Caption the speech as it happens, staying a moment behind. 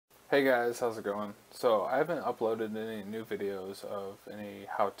Hey guys, how's it going? So I haven't uploaded any new videos of any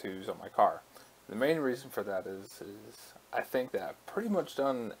how-tos on my car. The main reason for that is I think that I've pretty much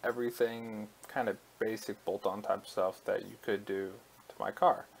done everything kind of basic bolt-on type stuff that you could do to my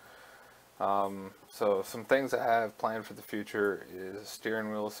car. So some things I have planned for the future is steering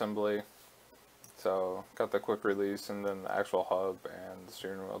wheel assembly. So got the quick release and then the actual hub and the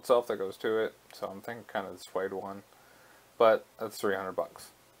steering wheel itself that goes to it. So I'm thinking kind of the suede one, but that's 300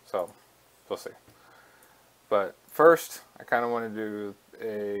 bucks. So we'll see. But first, I kind of want to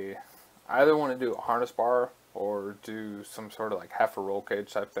do I either want to do a harness bar or do some sort of like half a roll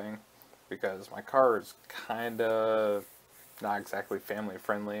cage type thing, because my car is kind of not exactly family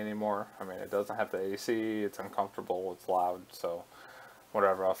friendly anymore. I mean, it doesn't have the AC, it's uncomfortable, it's loud, so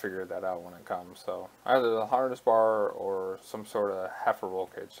whatever, I'll figure that out when it comes. So either the harness bar or some sort of half a roll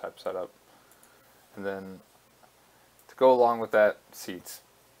cage type setup. And then to go along with that, seats.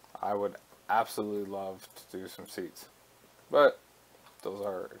 I would absolutely love to do some seats, but those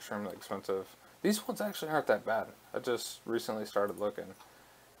are extremely expensive. These ones actually aren't that bad. I just recently started looking.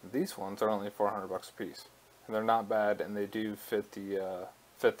 These ones are only 400 bucks a piece, and they're not bad, and they do fit the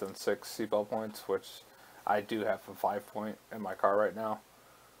fifth and sixth seatbelt points, which I do have a 5-point in my car right now.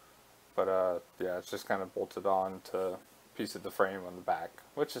 But yeah, it's just kind of bolted on to a piece of the frame on the back,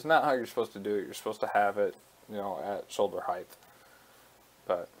 which is not how you're supposed to do it. You're supposed to have it, at shoulder height.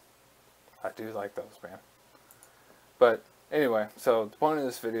 But I do like those, man. But anyway, so the point of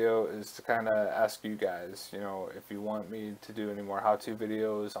this video is to kind of ask you guys, if you want me to do any more how-to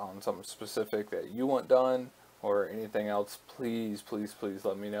videos on something specific that you want done or anything else, please, please, please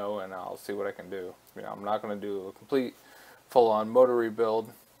let me know and I'll see what I can do. I'm not going to do a complete full-on motor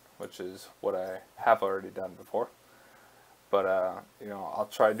rebuild, which is what I have already done before. But, I'll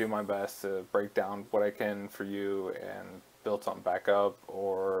try to do my best to break down what I can for you and build something back up,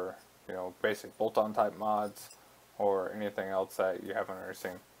 or basic bolt-on type mods, or anything else that you haven't already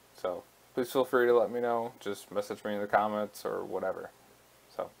seen. So please feel free to let me know. Just message me in the comments or whatever.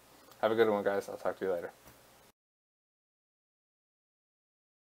 So have a good one, guys. I'll talk to you later.